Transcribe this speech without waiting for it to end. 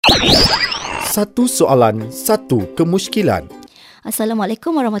Satu soalan, satu kemusykilan.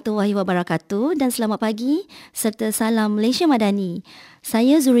 Assalamualaikum warahmatullahi wabarakatuh dan selamat pagi serta salam Malaysia Madani.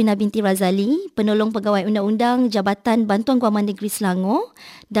 Saya Zurina binti Razali, penolong pegawai undang-undang Jabatan Bantuan Guaman Negeri Selangor.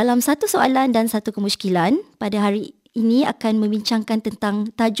 Dalam satu soalan dan satu kemusykilan, pada hari ini akan membincangkan tentang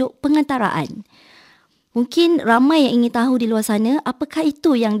tajuk pengantaraan. Mungkin ramai yang ingin tahu di luar sana apakah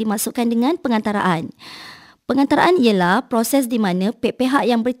itu yang dimaksudkan dengan pengantaraan. Pengantaraan ialah proses di mana pihak-pihak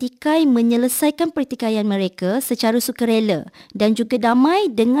yang bertikai menyelesaikan pertikaian mereka secara sukarela dan juga damai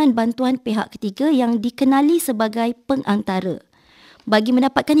dengan bantuan pihak ketiga yang dikenali sebagai pengantara. Bagi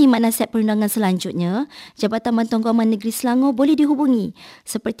mendapatkan khidmat nasihat perundangan selanjutnya, Jabatan Bantuan Guaman Negeri Selangor boleh dihubungi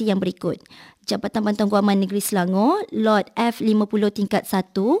seperti yang berikut. Jabatan Bantuan Guaman Negeri Selangor, Lot F50 tingkat 1,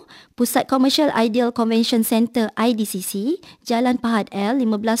 Pusat Commercial Ideal Convention Centre IDCC, Jalan Pahad L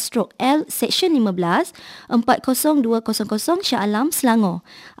 15/L Seksyen 15 40200 Shah Alam, Selangor,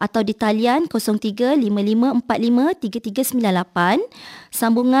 atau di talian 0355453398,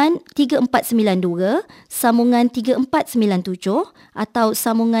 sambungan 3492, sambungan 3497 atau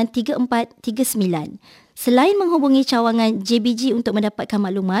sambungan 3439. Selain menghubungi cawangan JBG untuk mendapatkan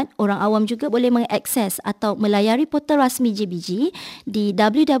maklumat, orang awam juga boleh mengakses atau melayari portal rasmi JBG di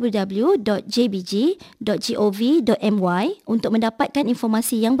www.jbg.gov.my untuk mendapatkan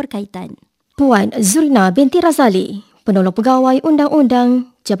informasi yang berkaitan. Puan Zurina binti Razali, penolong pegawai undang-undang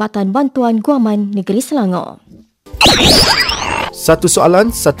Jabatan Bantuan Guaman Negeri Selangor. Satu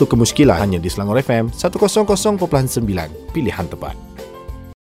soalan, satu kemusykilan hanya di Selangor FM 100.9, pilihan tepat.